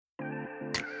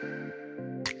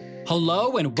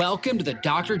Hello and welcome to the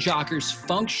Dr. Jockers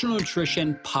Functional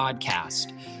Nutrition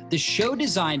Podcast, the show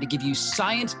designed to give you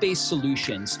science-based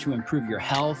solutions to improve your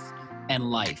health and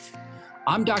life.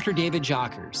 I'm Dr. David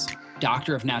Jockers,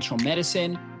 Doctor of Natural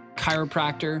Medicine,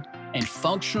 chiropractor, and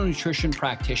functional nutrition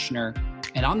practitioner,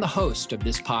 and I'm the host of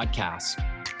this podcast.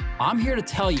 I'm here to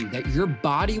tell you that your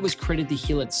body was created to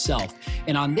heal itself,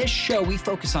 and on this show, we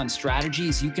focus on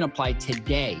strategies you can apply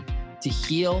today to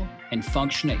heal and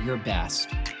function at your best.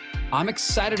 I'm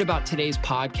excited about today's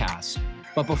podcast,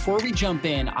 but before we jump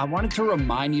in, I wanted to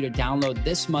remind you to download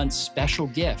this month's special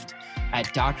gift at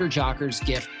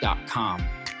drjockersgift.com.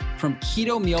 From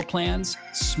keto meal plans,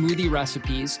 smoothie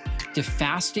recipes, to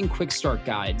fasting quick start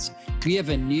guides, we have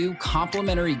a new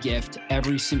complimentary gift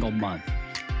every single month.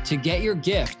 To get your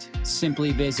gift,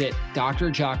 simply visit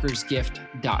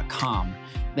drjockersgift.com.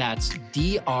 That's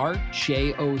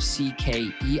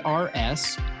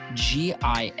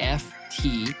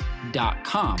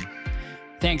drjockersgift.com.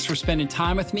 Thanks for spending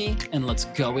time with me, and let's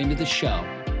go into the show.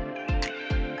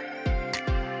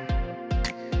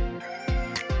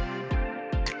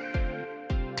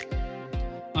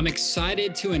 I'm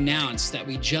excited to announce that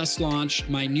we just launched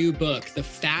my new book, The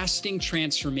Fasting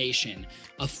Transformation,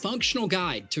 a functional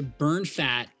guide to burn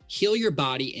fat, heal your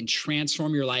body, and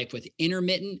transform your life with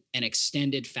intermittent and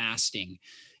extended fasting.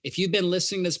 If you've been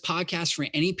listening to this podcast for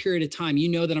any period of time, you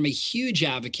know that I'm a huge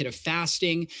advocate of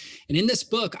fasting. And in this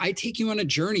book, I take you on a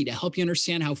journey to help you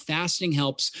understand how fasting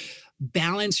helps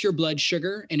balance your blood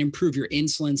sugar and improve your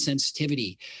insulin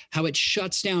sensitivity, how it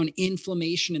shuts down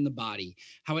inflammation in the body,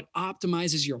 how it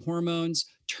optimizes your hormones,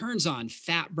 turns on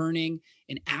fat burning,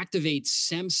 and activates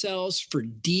stem cells for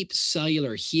deep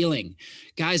cellular healing.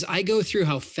 Guys, I go through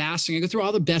all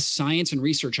the best science and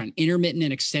research on intermittent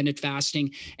and extended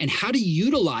fasting and how to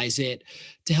utilize it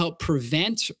to help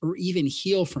prevent or even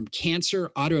heal from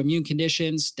cancer, autoimmune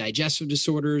conditions, digestive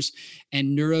disorders,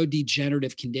 and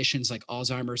neurodegenerative conditions like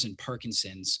Alzheimer's and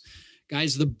Parkinson's.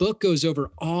 Guys, the book goes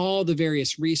over all the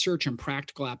various research and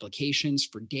practical applications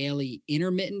for daily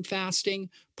intermittent fasting,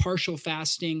 partial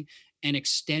fasting, and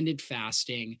extended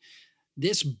fasting.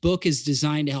 This book is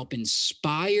designed to help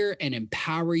inspire and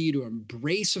empower you to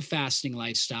embrace a fasting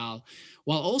lifestyle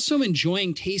while also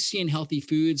enjoying tasty and healthy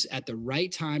foods at the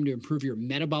right time to improve your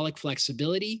metabolic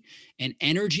flexibility and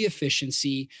energy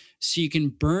efficiency so you can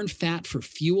burn fat for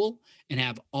fuel and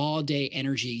have all-day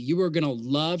energy. You are going to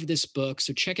love this book,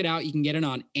 so check it out. You can get it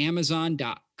on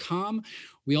Amazon.com.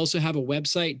 We also have a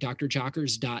website,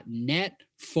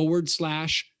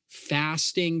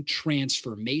 drjockers.net/fasting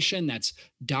transformation. That's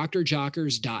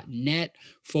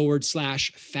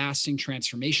drjockers.net/fasting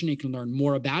transformation. You can learn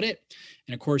more about it.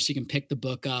 And of course, you can pick the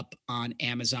book up on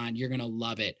Amazon. You're going to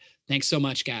love it. Thanks so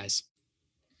much, guys.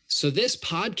 So this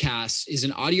podcast is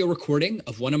an audio recording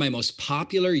of one of my most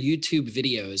popular YouTube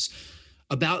videos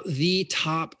about the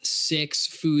top 6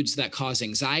 foods that cause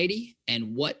anxiety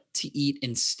and what to eat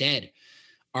instead.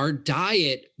 Our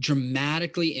diet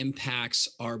dramatically impacts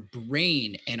our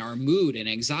brain and our mood, and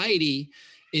anxiety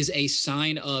is a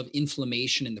sign of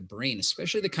inflammation in the brain,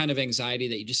 especially the kind of anxiety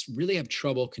that you just really have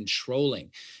trouble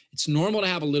controlling. It's normal to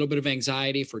have a little bit of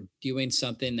anxiety for doing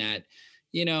something that,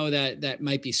 that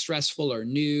might be stressful or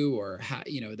new, or,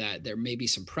 that there may be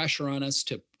some pressure on us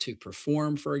to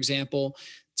perform, for example.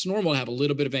 It's normal to have a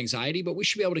little bit of anxiety, but we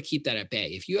should be able to keep that at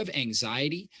bay. If you have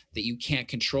anxiety that you can't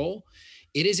control,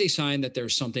 it is a sign that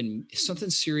there's something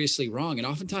seriously wrong. And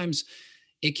oftentimes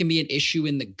it can be an issue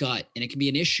in the gut, and it can be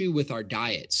an issue with our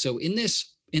diet. So in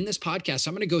this podcast,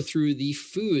 I'm going to go through the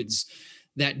foods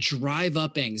that drive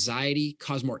up anxiety,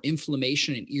 cause more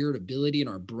inflammation and irritability in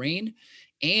our brain,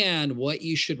 and what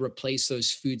you should replace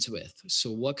those foods with. So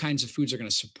what kinds of foods are going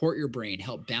to support your brain,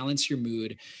 help balance your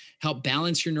mood, help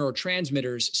balance your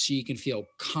neurotransmitters so you can feel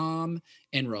calm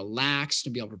and relaxed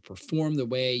and be able to perform the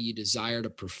way you desire to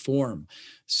perform.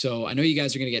 So I know you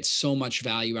guys are going to get so much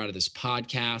value out of this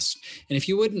podcast. And if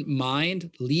you wouldn't mind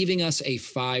leaving us a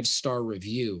 5-star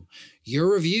review,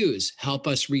 your reviews help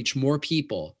us reach more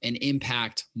people and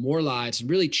impact more lives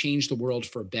and really change the world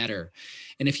for better.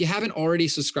 And if you haven't already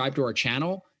subscribed to our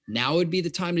channel, now would be the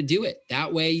time to do it.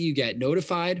 That way you get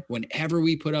notified whenever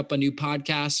we put up a new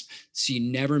podcast, so you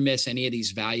never miss any of these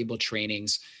valuable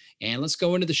trainings. And let's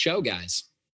go into the show, guys.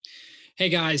 Hey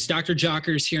guys, Dr.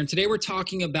 Jockers here. And today we're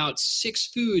talking about 6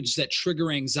 foods that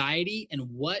trigger anxiety and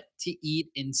what to eat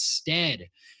instead.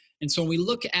 And so when we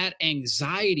look at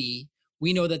anxiety,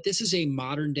 we know that this is a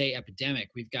modern day epidemic.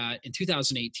 We've got, in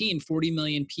 2018, 40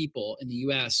 million people in the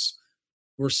US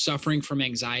were suffering from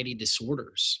anxiety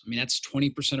disorders. I mean, that's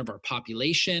 20% of our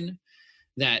population.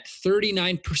 That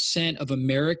 39% of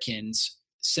Americans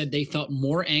said they felt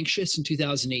more anxious in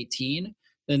 2018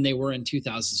 than they were in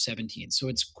 2017. So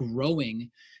it's growing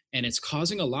and it's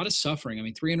causing a lot of suffering. I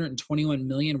mean, 321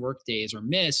 million work days are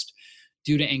missed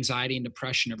due to anxiety and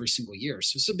depression every single year.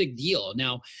 So it's a big deal.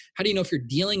 Now, how do you know if you're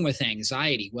dealing with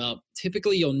anxiety? Well,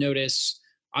 typically you'll notice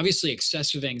obviously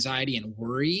excessive anxiety and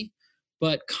worry,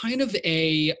 but kind of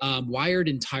a wired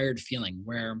and tired feeling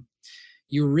where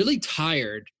you're really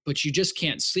tired, but you just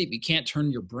can't sleep. You can't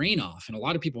turn your brain off. And a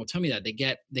lot of people will tell me that they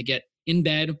get in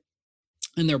bed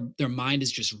and their mind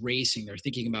is just racing. They're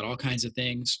thinking about all kinds of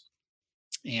things.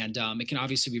 And it can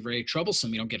obviously be very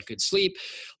troublesome. You don't get good sleep,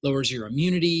 lowers your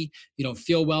immunity. You don't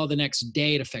feel well the next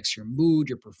day. It affects your mood,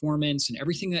 your performance, and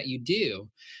everything that you do.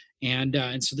 And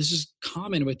so this is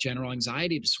common with general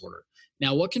anxiety disorder.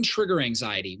 Now, what can trigger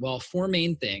anxiety? Well, four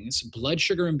main things. Blood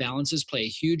sugar imbalances play a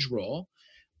huge role.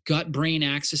 Gut brain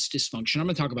axis dysfunction. I'm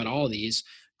going to talk about all of these.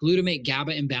 Glutamate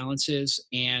GABA imbalances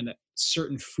and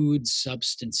certain food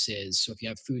substances. So if you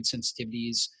have food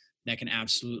sensitivities, that can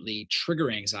absolutely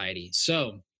trigger anxiety.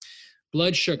 So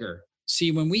blood sugar.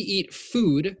 See, when we eat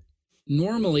food,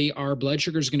 normally our blood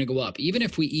sugar is going to go up. Even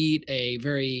if we eat a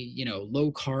very,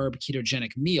 low carb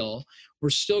ketogenic meal, we're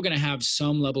still going to have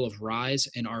some level of rise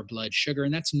in our blood sugar,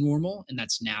 and that's normal and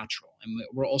that's natural. And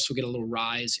we'll also get a little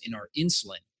rise in our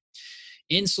insulin.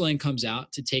 Insulin comes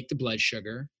out to take the blood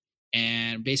sugar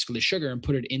and basically the sugar and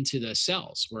put it into the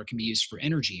cells where it can be used for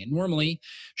energy. And normally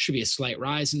should be a slight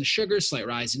rise in the sugar, slight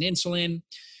rise in insulin.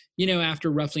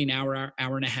 After roughly an hour,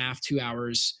 hour and a half, 2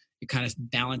 hours, it kind of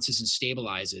balances and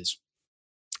stabilizes.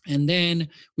 And then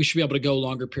we should be able to go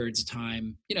longer periods of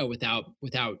time,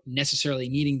 without necessarily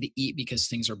needing to eat because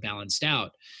things are balanced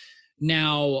out.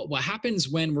 Now, what happens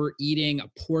when we're eating a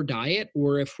poor diet,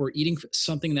 or if we're eating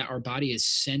something that our body is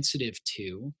sensitive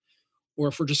to, or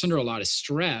if we're just under a lot of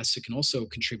stress, it can also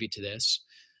contribute to this.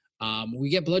 We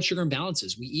get blood sugar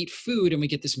imbalances. We eat food and we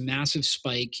get this massive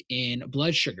spike in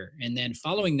blood sugar. And then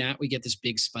following that, we get this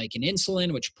big spike in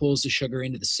insulin, which pulls the sugar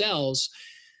into the cells.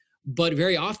 But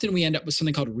very often we end up with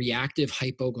something called reactive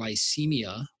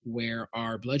hypoglycemia, where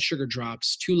our blood sugar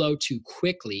drops too low too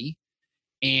quickly.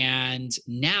 And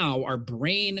now our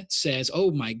brain says, oh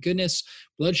my goodness,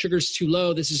 blood sugar's too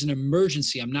low. This is an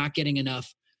emergency. I'm not getting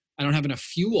enough. I don't have enough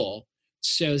fuel.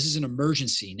 So this is an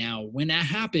emergency. Now, when that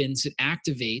happens, it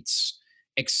activates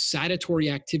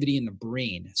excitatory activity in the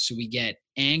brain. So we get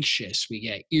anxious, we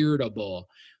get irritable,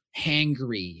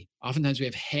 hangry. Oftentimes we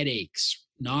have headaches,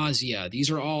 nausea.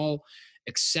 These are all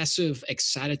excessive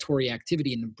excitatory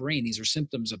activity in the brain. These are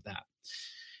symptoms of that.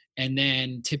 And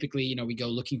then typically, we go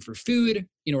looking for food.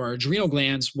 Our adrenal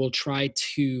glands will try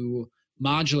to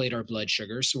modulate our blood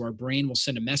sugar. So our brain will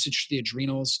send a message to the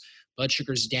adrenals, blood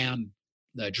sugar's down.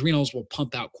 The adrenals will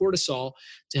pump out cortisol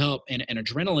to help, and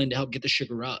adrenaline to help get the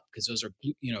sugar up, because those are,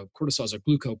 cortisol is a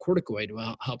glucocorticoid,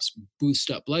 helps boost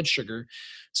up blood sugar.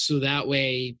 So that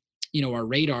way, our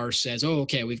radar says, oh,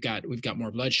 okay, we've got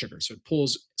more blood sugar. So it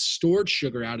pulls stored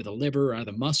sugar out of the liver, out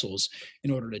of the muscles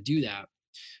in order to do that.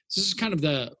 So this is kind of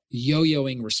the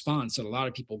yo-yoing response that a lot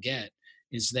of people get,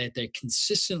 is that they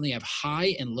consistently have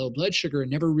high and low blood sugar and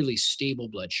never really stable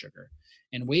blood sugar.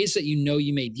 And ways that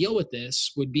you may deal with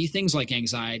this would be things like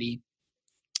anxiety,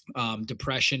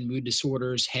 depression, mood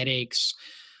disorders, headaches,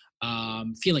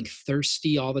 feeling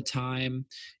thirsty all the time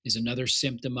is another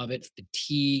symptom of it,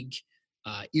 fatigue,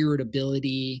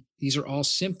 irritability. These are all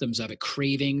symptoms of it.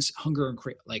 Cravings, hunger, and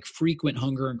like frequent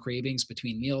hunger and cravings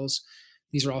between meals.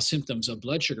 These are all symptoms of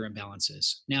blood sugar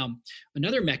imbalances. Now,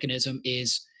 another mechanism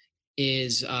is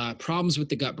problems with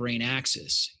the gut-brain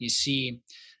axis. You see,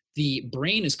 the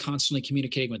brain is constantly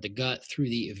communicating with the gut through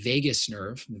the vagus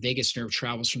nerve. The vagus nerve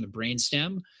travels from the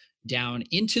brainstem down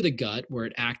into the gut, where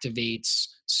it activates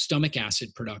stomach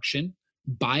acid production,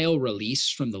 bile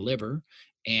release from the liver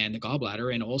and the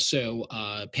gallbladder, and also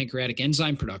pancreatic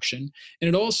enzyme production. And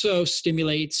it also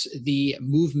stimulates the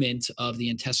movement of the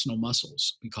intestinal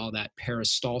muscles. We call that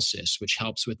peristalsis, which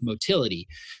helps with motility,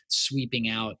 sweeping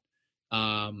out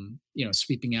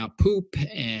poop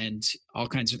and all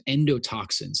kinds of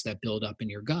endotoxins that build up in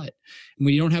your gut. And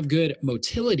when you don't have good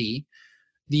motility,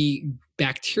 the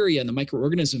bacteria and the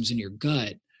microorganisms in your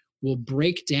gut will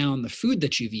break down the food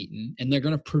that you've eaten, and they're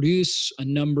going to produce a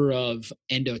number of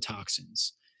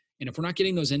endotoxins. And if we're not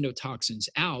getting those endotoxins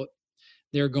out,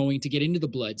 they're going to get into the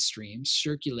bloodstream,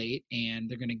 circulate, and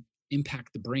they're going to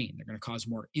impact the brain. They're going to cause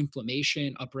more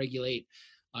inflammation, upregulate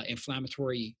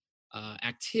inflammatory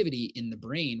activity in the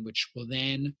brain, which will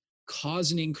then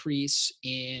cause an increase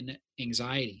in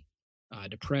anxiety,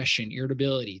 depression,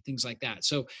 irritability, things like that.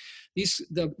 So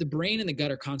the brain and the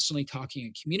gut are constantly talking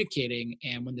and communicating.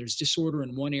 And when there's disorder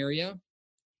in one area,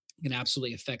 can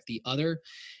absolutely affect the other.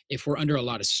 If we're under a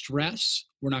lot of stress,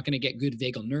 we're not going to get good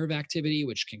vagal nerve activity,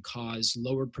 which can cause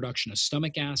lowered production of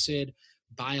stomach acid,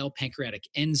 bile, pancreatic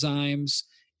enzymes,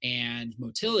 and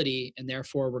motility. And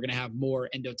therefore, we're going to have more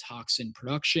endotoxin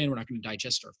production. We're not going to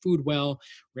digest our food well.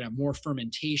 We're going to have more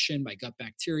fermentation by gut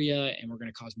bacteria, and we're going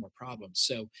to cause more problems.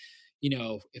 So,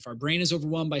 if our brain is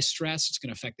overwhelmed by stress, it's going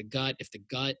to affect the gut. If the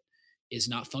gut is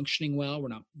not functioning well, we're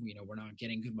not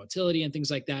getting good motility and things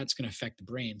like that, it's going to affect the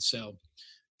brain. So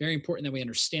very important that we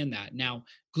understand that. Now,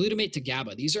 glutamate to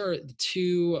GABA, these are the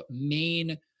two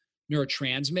main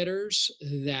neurotransmitters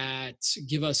that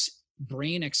give us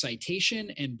brain excitation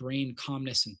and brain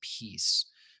calmness and peace.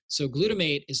 So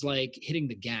glutamate is like hitting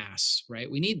the gas, right?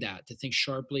 We need that to think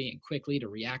sharply and quickly, to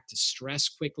react to stress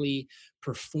quickly,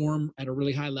 perform at a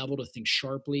really high level, to think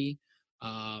sharply.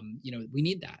 We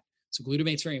need that. So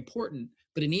glutamate's very important,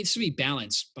 but it needs to be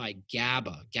balanced by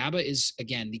GABA. GABA is,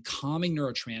 again, the calming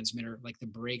neurotransmitter, like the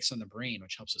brakes on the brain,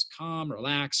 which helps us calm,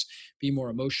 relax, be more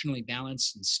emotionally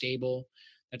balanced and stable.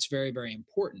 That's very, very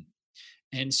important.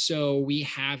 And so we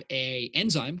have an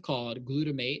enzyme called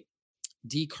glutamate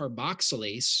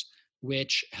decarboxylase,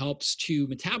 which helps to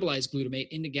metabolize glutamate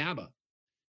into GABA.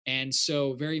 And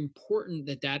so very important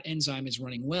that that enzyme is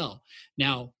running well.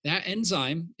 Now, that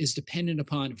enzyme is dependent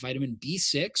upon vitamin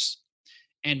B6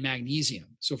 and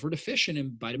magnesium. So if we're deficient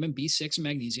in vitamin B6 and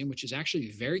magnesium, which is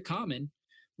actually very common,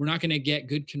 we're not going to get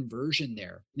good conversion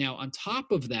there. Now, on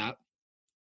top of that,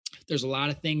 there's a lot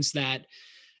of things that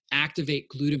activate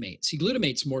glutamate. See,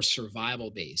 glutamate's more survival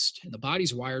based, and the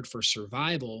body's wired for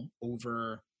survival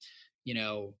over,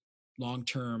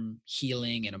 long-term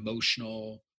healing and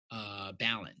emotional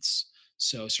balance.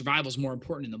 So survival is more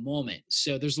important in the moment.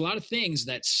 So there's a lot of things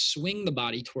that swing the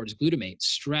body towards glutamate.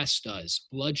 Stress does,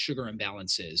 blood sugar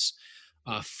imbalances,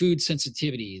 food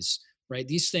sensitivities, right?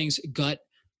 These things, gut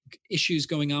issues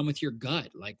going on with your gut.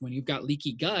 Like when you've got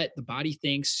leaky gut, the body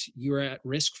thinks you're at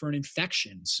risk for an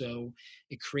infection. So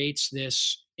it creates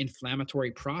this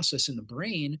inflammatory process in the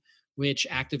brain, which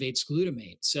activates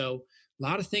glutamate. So a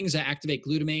lot of things that activate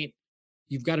glutamate,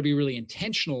 you've got to be really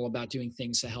intentional about doing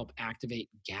things to help activate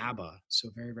GABA. So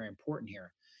very, very important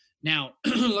here. Now,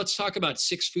 let's talk about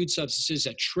 6 food substances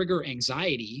that trigger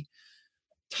anxiety.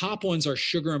 Top ones are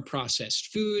sugar and processed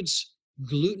foods,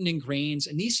 gluten and grains,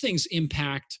 and these things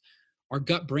impact our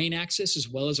gut-brain axis as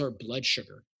well as our blood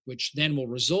sugar, which then will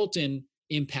result in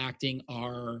impacting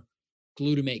our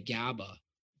glutamate GABA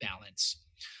balance.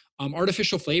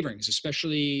 Artificial flavorings,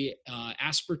 especially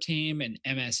aspartame and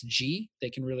MSG, they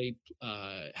can really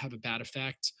have a bad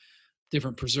effect.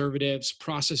 Different preservatives,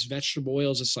 processed vegetable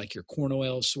oils, it's like your corn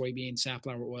oil, soybean,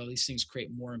 safflower oil, these things create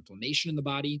more inflammation in the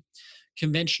body.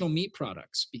 Conventional meat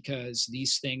products, because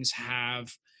these things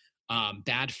have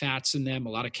bad fats in them,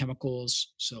 a lot of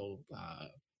chemicals, so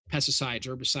pesticides,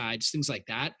 herbicides, things like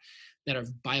that, that are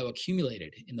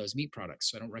bioaccumulated in those meat products.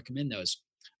 So I don't recommend those.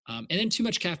 And then too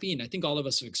much caffeine. I think all of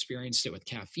us have experienced it with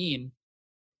caffeine.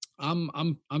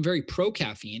 I'm very pro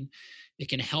caffeine. It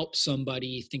can help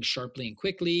somebody think sharply and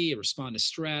quickly, respond to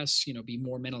stress, be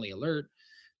more mentally alert.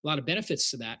 A lot of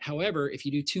benefits to that. However, if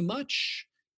you do too much,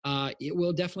 it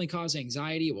will definitely cause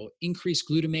anxiety. It will increase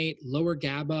glutamate, lower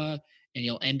GABA, and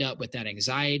you'll end up with that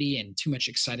anxiety and too much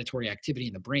excitatory activity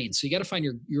in the brain. So you got to find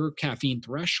your caffeine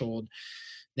threshold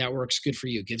that works good for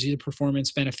you. It gives you the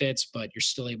performance benefits, but you're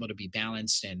still able to be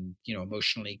balanced and,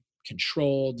 emotionally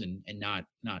controlled and not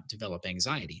develop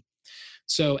anxiety.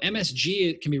 So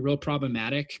MSG can be real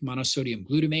problematic, monosodium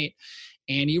glutamate,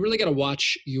 and you really got to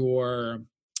watch your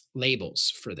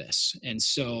labels for this. And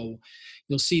so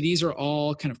you'll see these are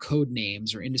all kind of code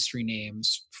names or industry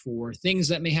names for things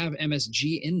that may have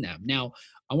MSG in them. Now,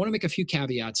 I want to make a few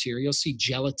caveats here. You'll see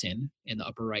gelatin in the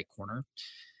upper right corner.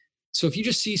 So if you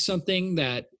just see something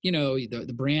that,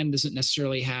 the brand doesn't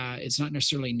necessarily have, it's not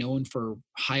necessarily known for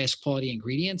highest quality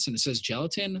ingredients and it says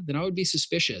gelatin, then I would be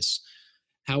suspicious.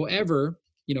 However,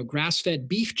 grass-fed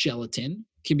beef gelatin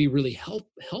can be really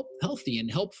healthy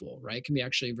and helpful, right? It can be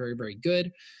actually very, very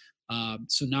good.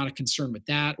 So not a concern with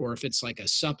that. Or if it's like a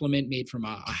supplement made from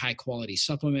a high quality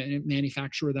supplement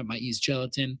manufacturer that might use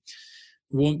gelatin,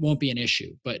 won't be an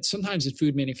issue. But sometimes in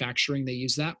food manufacturing, they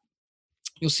use that.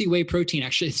 You'll see whey protein,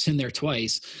 actually it's in there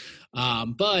twice.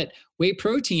 But whey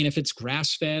protein, if it's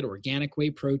grass-fed, organic whey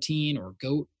protein or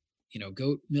goat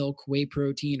milk whey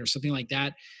protein or something like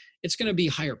that, it's going to be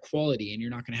higher quality and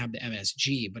you're not going to have the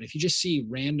MSG. But if you just see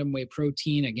random whey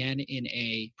protein, again, in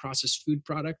a processed food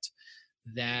product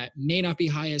that may not be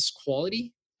highest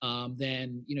quality,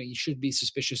 then, you should be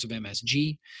suspicious of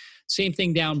MSG. Same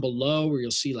thing down below where you'll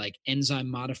see like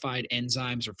enzyme modified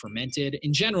enzymes or fermented.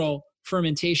 In general,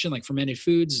 fermentation, like fermented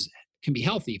foods, can be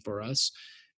healthy for us,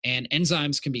 and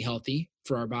enzymes can be healthy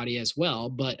for our body as well.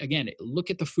 But again, look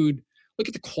at the food, look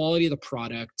at the quality of the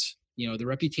product, the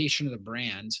reputation of the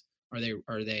brand.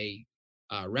 Are they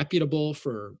reputable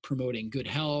for promoting good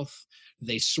health?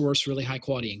 They source really high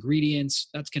quality ingredients.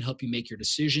 That can help you make your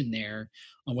decision there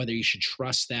on whether you should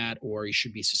trust that or you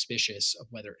should be suspicious of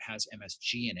whether it has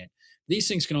MSG in it. These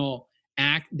things can all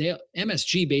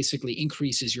MSG basically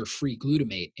increases your free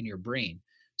glutamate in your brain.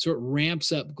 So it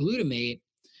ramps up glutamate,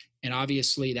 and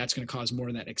obviously that's going to cause more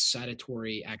of that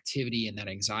excitatory activity and that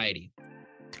anxiety.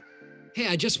 Hey,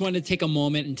 I just wanted to take a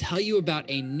moment and tell you about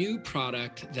a new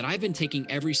product that I've been taking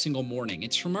every single morning.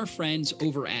 It's from our friends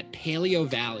over at Paleo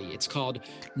Valley. It's called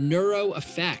Neuro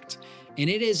Effect, and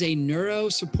it is a neuro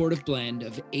supportive blend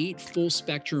of 8 full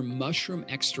spectrum mushroom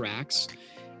extracts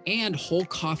and whole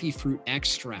coffee fruit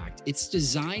extract. It's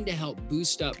designed to help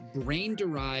boost up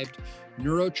brain-derived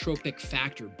neurotropic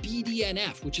factor,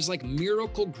 BDNF, which is like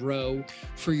Miracle-Gro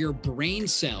for your brain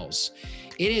cells.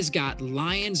 It has got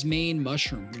lion's mane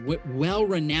mushroom, well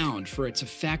renowned for its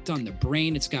effect on the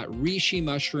brain. It's got reishi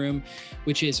mushroom,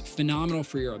 which is phenomenal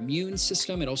for your immune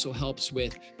system. It also helps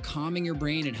with calming your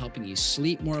brain and helping you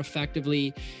sleep more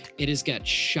effectively. It has got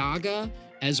chaga,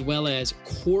 as well as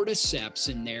cordyceps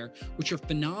in there, which are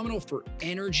phenomenal for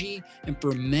energy and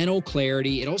for mental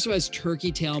clarity. It also has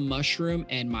turkey tail mushroom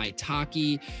and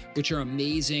maitake, which are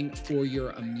amazing for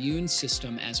your immune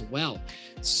system as well.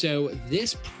 So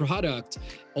this product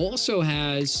also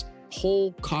has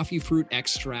whole coffee fruit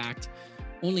extract,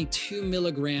 only 2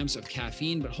 milligrams of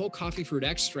caffeine, but whole coffee fruit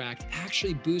extract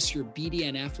actually boosts your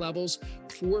BDNF levels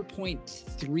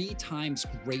 4.3 times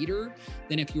greater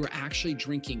than if you were actually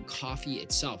drinking coffee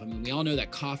itself. I mean, we all know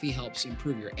that coffee helps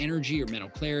improve your energy or mental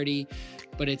clarity,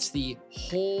 but it's the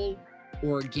whole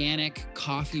organic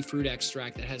coffee fruit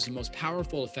extract that has the most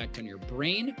powerful effect on your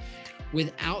brain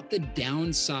without the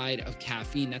downside of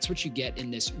caffeine. That's what you get in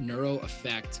this Neuro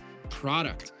Effect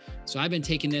product. So I've been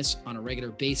taking this on a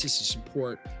regular basis to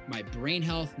support my brain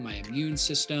health, my immune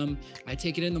system. I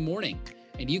take it in the morning,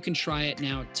 and you can try it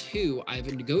now too.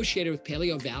 I've negotiated with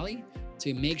Paleo Valley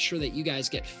to make sure that you guys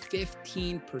get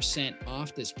 15%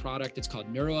 off this product. It's called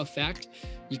Neuro Effect.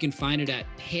 You can find it at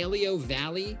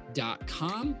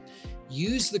paleovalley.com.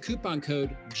 Use the coupon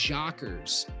code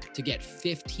JOCKERS to get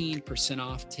 15%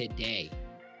 off today.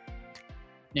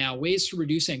 Now, ways to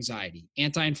reduce anxiety: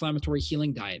 anti-inflammatory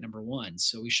healing diet, number 1.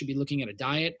 So we should be looking at a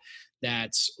diet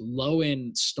that's low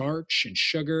in starch and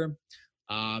sugar,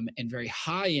 and very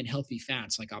high in healthy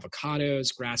fats like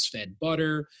avocados, grass-fed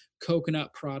butter,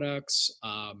 coconut products,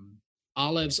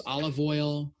 olives, olive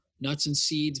oil, nuts and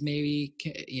seeds, maybe,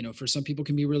 for some people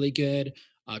can be really good.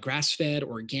 Grass-fed,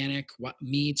 organic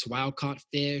meats, wild-caught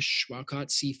fish,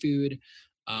 wild-caught seafood,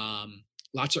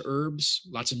 lots of herbs,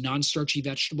 lots of non-starchy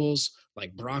vegetables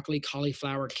like broccoli,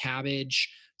 cauliflower, cabbage,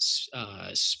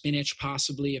 spinach,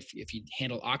 possibly if you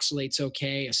handle oxalates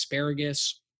okay,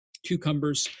 asparagus,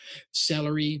 cucumbers,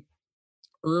 celery,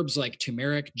 herbs like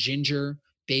turmeric, ginger,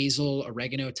 basil,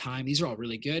 oregano, thyme. These are all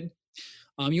really good.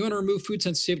 You want to remove food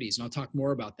sensitivities, and I'll talk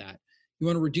more about that. You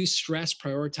want to reduce stress,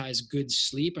 prioritize good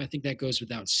sleep. I think that goes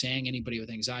without saying. Anybody with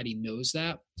anxiety knows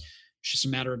that. It's just a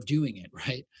matter of doing it,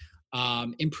 right?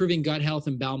 Improving gut health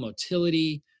and bowel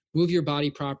motility, move your body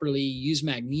properly, use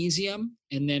magnesium,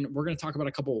 and then we're going to talk about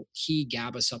a couple key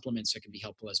GABA supplements that can be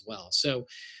helpful as well. So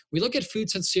we look at food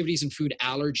sensitivities and food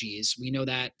allergies. We know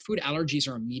that food allergies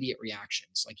are immediate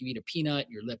reactions. Like you eat a peanut,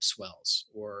 your lip swells,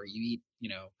 or you eat,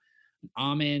 an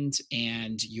almond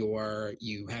and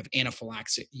you have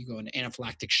anaphylaxis, you go into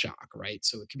anaphylactic shock, right?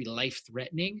 So it can be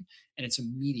life-threatening and it's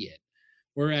immediate.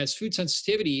 Whereas food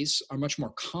sensitivities are much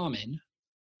more common.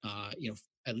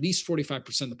 At least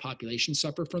 45% of the population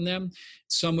suffer from them.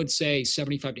 Some would say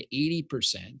 75 to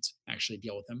 80% actually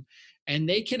deal with them. And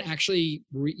they can actually,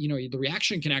 the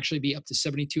reaction can actually be up to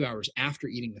 72 hours after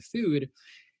eating the food.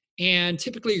 And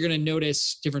typically you're going to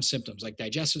notice different symptoms like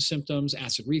digestive symptoms,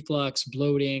 acid reflux,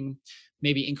 bloating,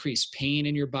 maybe increased pain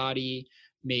in your body,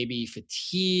 maybe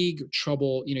fatigue,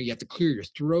 trouble, you have to clear your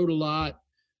throat a lot.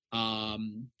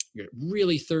 You're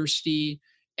really thirsty,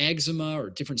 eczema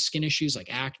or different skin issues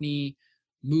like acne,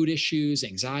 mood issues,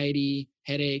 anxiety,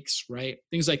 headaches, right?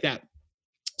 Things like that.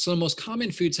 So the most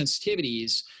common food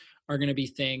sensitivities are going to be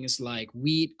things like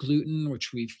wheat, gluten,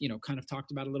 which we've, kind of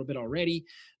talked about a little bit already,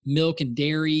 milk and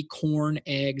dairy, corn,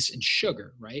 eggs, and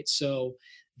sugar, right? So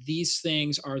these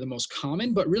things are the most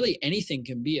common, but really anything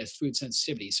can be a food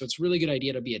sensitivity. So it's a really good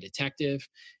idea to be a detective.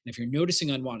 And if you're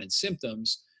noticing unwanted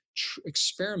symptoms,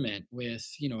 experiment with,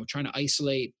 trying to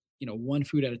isolate, one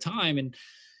food at a time and,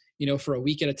 for a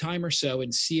week at a time or so,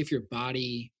 and see if your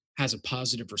body has a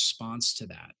positive response to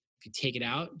that. If you take it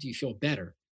out, do you feel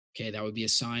better? Okay, that would be a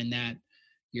sign that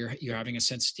you're having a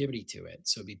sensitivity to it.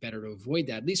 So it'd be better to avoid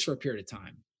that, at least for a period of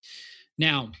time.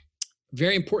 Now,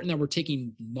 very important that we're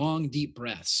taking long, deep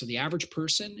breaths. So the average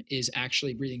person is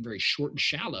actually breathing very short and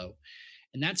shallow,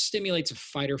 and that stimulates a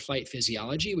fight or flight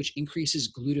physiology, which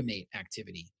increases glutamate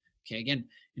activity. Okay, again,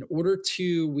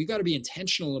 we've got to be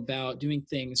intentional about doing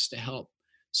things to help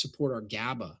support our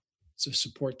GABA, so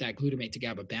support that glutamate to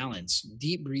GABA balance.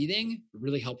 Deep breathing,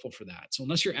 really helpful for that. So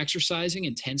unless you're exercising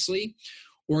intensely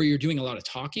or you're doing a lot of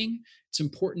talking, it's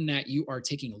important that you are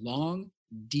taking long,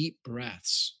 deep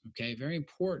breaths. Okay, very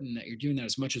important that you're doing that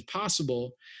as much as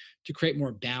possible to create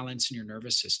more balance in your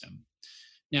nervous system.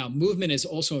 Now, movement is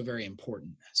also very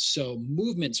important. So,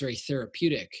 movement's very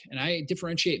therapeutic, and I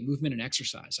differentiate movement and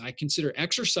exercise. I consider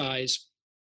exercise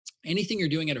anything you're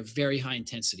doing at a very high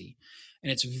intensity,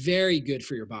 and it's very good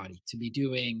for your body to be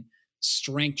doing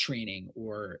strength training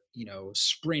or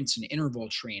sprints and interval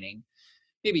training,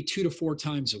 maybe 2 to 4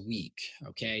 times a week.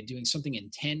 Okay, doing something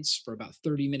intense for about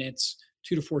 30 minutes,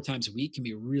 2 to 4 times a week can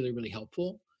be really, really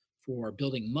helpful for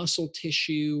building muscle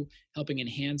tissue, helping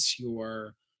enhance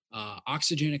your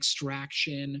oxygen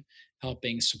extraction,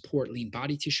 helping support lean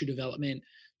body tissue development.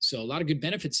 So a lot of good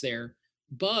benefits there,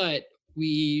 but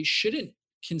we shouldn't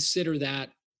consider that,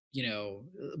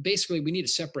 basically we need to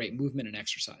separate movement and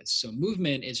exercise. So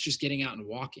movement is just getting out and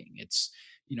walking. It's,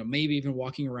 maybe even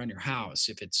walking around your house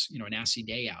if it's, a nasty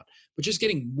day out, but just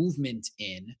getting movement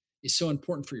in is so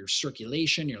important for your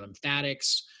circulation, your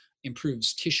lymphatics,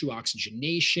 improves tissue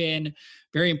oxygenation,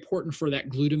 very important for that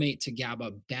glutamate to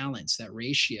GABA balance, that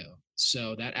ratio.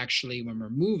 So that actually, when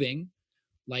we're moving,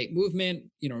 light movement,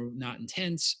 not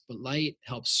intense, but light,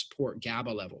 helps support GABA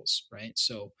levels, right?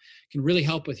 So it can really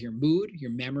help with your mood,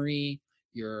 your memory,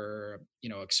 your,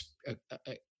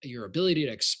 your ability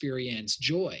to experience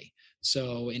joy.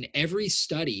 So in every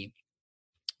study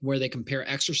where they compare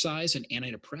exercise and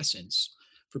antidepressants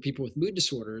for people with mood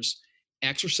disorders,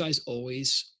 exercise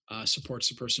always supports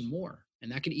the person more.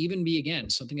 And that can even be, again,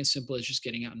 something as simple as just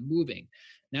getting out and moving.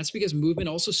 And that's because movement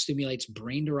also stimulates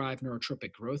brain-derived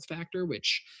neurotropic growth factor,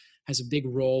 which has a big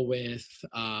role with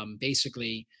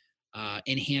basically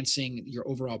enhancing your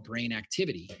overall brain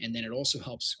activity. And then it also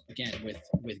helps, again,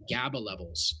 with GABA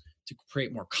levels to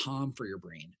create more calm for your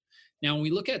brain. Now, when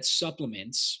we look at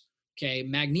supplements, okay,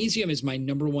 magnesium is my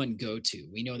number one go-to.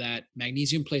 We know that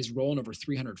magnesium plays a role in over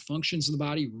 300 functions in the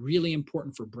body, really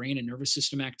important for brain and nervous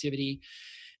system activity.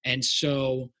 And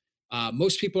so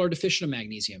most people are deficient of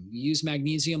magnesium. We use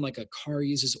magnesium like a car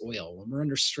uses oil. When we're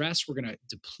under stress, we're going to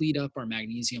deplete up our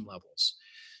magnesium levels.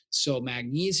 So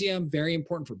magnesium, very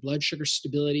important for blood sugar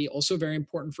stability, also very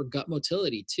important for gut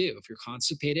motility too. If you're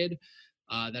constipated,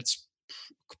 that's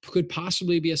could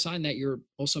possibly be a sign that you're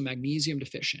also magnesium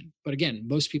deficient. But again,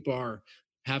 most people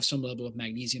have some level of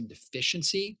magnesium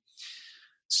deficiency.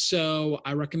 So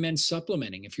I recommend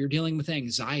supplementing. If you're dealing with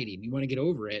anxiety and you want to get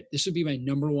over it, this would be my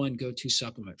number one go-to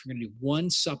supplement. If you're going to do one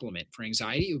supplement for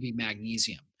anxiety, it would be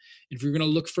magnesium. And if you're going to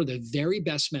look for the very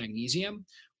best magnesium,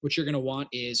 what you're going to want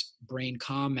is Brain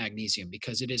Calm magnesium,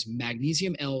 because it is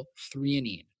magnesium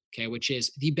L-threonine, okay, which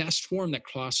is the best form that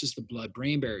crosses the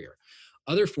blood-brain barrier.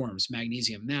 Other forms,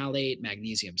 magnesium malate,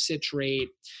 magnesium citrate,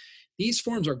 these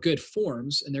forms are good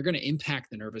forms and they're going to impact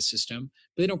the nervous system,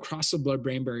 but they don't cross the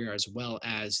blood-brain barrier as well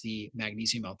as the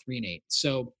magnesium L-threonate.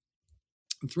 So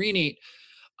threonate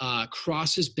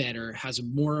crosses better, has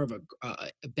more of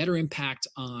a better impact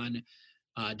on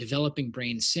developing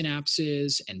brain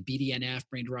synapses and BDNF,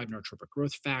 brain-derived neurotropic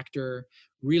growth factor,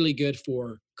 really good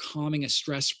for calming a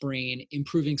stressed brain,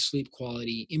 improving sleep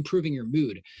quality, improving your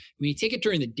mood. When you take it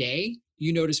during the day,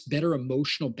 you notice better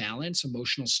emotional balance,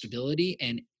 emotional stability,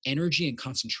 and energy and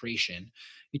concentration.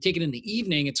 You take it in the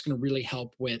evening, it's going to really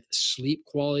help with sleep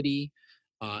quality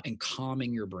and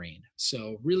calming your brain.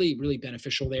 So really, really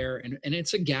beneficial there. And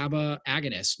it's a GABA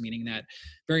agonist, meaning that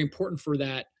very important for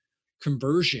that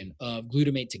conversion of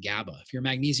glutamate to GABA. If you're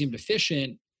magnesium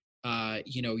deficient,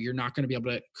 you're not going to be able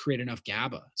to create enough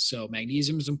GABA. So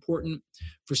magnesium is important.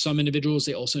 For some individuals,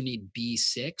 they also need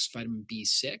B6, vitamin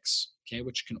B6, okay,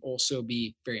 which can also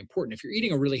be very important. If you're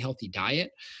eating a really healthy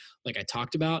diet, like I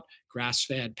talked about,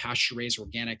 grass-fed, pasture-raised,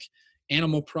 organic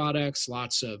animal products,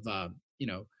 lots of,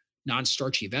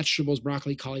 non-starchy vegetables,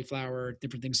 broccoli, cauliflower,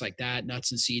 different things like that,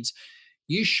 nuts and seeds,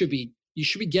 you should be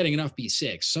getting enough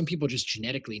B6. Some people just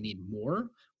genetically need more,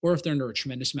 or if they're under a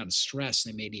tremendous amount of stress,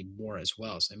 they may need more as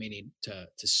well. So they may need to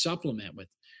supplement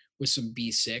with some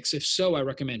B6. If so, I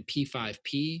recommend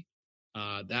P5P.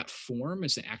 That form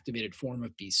is the activated form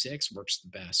of B6, works the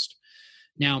best.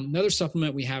 Now, another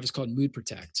supplement we have is called Mood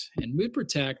Protect. And Mood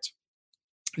Protect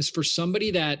is for somebody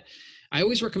that I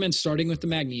always recommend starting with the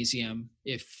magnesium.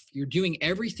 If you're doing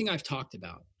everything I've talked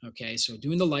about, okay, so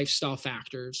doing the lifestyle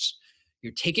factors,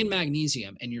 you're taking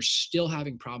magnesium and you're still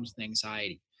having problems with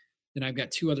anxiety, then I've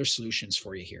got two other solutions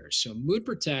for you here. So Mood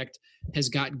Protect has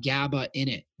got GABA in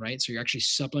it, right? So you're actually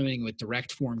supplementing with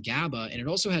direct form GABA, and it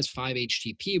also has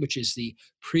 5-HTP, which is the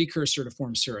precursor to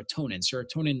form serotonin.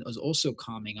 Serotonin is also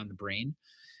calming on the brain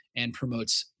and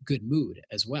promotes good mood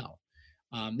as well.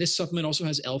 This supplement also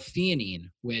has L-theanine,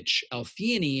 which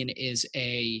L-theanine is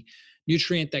a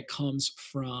nutrient that comes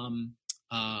from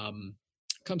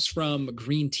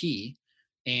green tea,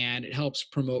 and it helps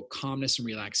promote calmness and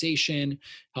relaxation,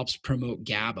 helps promote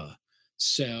GABA.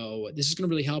 So this is going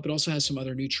to really help. It also has some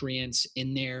other nutrients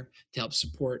in there to help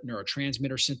support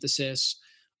neurotransmitter synthesis.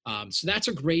 So that's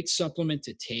a great supplement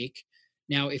to take.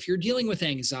 Now, if you're dealing with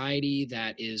anxiety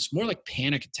that is more like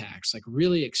panic attacks, like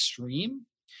really extreme,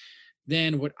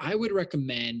 then what I would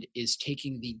recommend is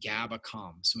taking the GABA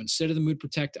Calm. So instead of the Mood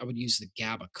Protect, I would use the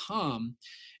GABA Calm.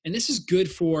 And this is good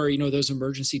for, those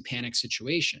emergency panic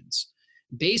situations.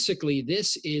 Basically,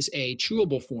 this is a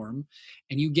chewable form,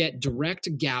 and you get direct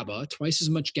GABA, twice as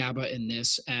much GABA in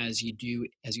this as you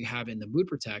have in the Mood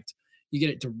Protect. You get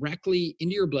it directly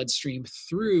into your bloodstream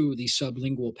through the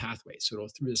sublingual pathway. So it'll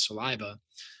through the saliva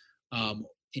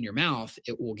in your mouth,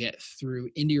 it will get through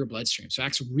into your bloodstream. So it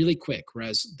acts really quick,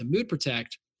 whereas the Mood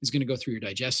Protect is going to go through your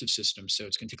digestive system. So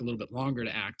it's going to take a little bit longer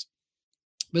to act.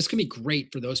 But it's going to be great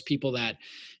for those people that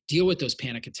deal with those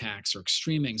panic attacks or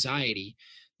extreme anxiety.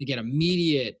 You get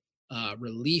immediate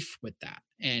relief with that.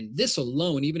 And this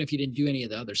alone, even if you didn't do any of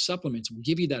the other supplements, will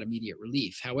give you that immediate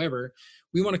relief. However,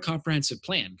 we want a comprehensive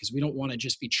plan because we don't want to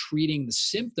just be treating the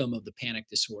symptom of the panic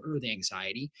disorder or the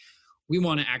anxiety. We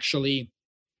want to actually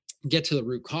get to the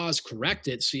root cause, correct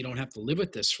it, so you don't have to live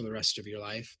with this for the rest of your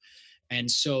life. And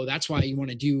so that's why you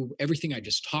want to do everything I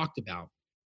just talked about.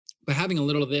 But having a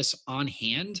little of this on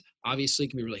hand, obviously,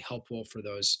 can be really helpful for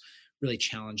those really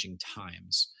challenging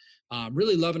times.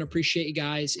 Really love and appreciate you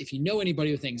guys. If you know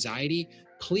anybody with anxiety,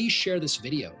 please share this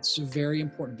video. It's a very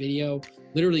important video.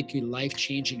 Literally could be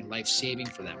life-changing and life-saving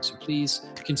for them. So please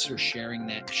consider sharing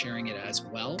it as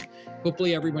well.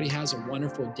 Hopefully everybody has a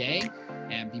wonderful day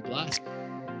and be blessed.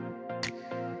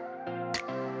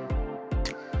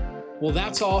 Well,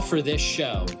 that's all for this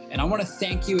show. And I want to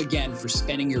thank you again for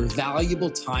spending your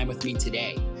valuable time with me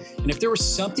today. And if there was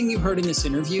something you heard in this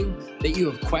interview that you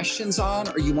have questions on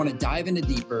or you want to dive into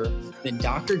deeper, then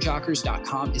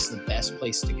drjockers.com is the best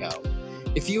place to go.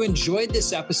 If you enjoyed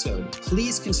this episode,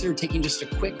 please consider taking just a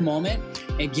quick moment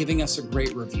and giving us a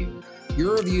great review.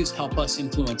 Your reviews help us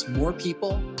influence more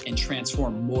people and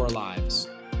transform more lives.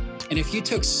 And if you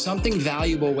took something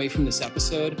valuable away from this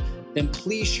episode, then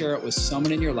please share it with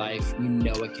someone in your life you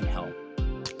know it can help.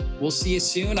 We'll see you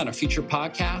soon on a future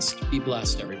podcast. Be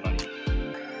blessed, everybody.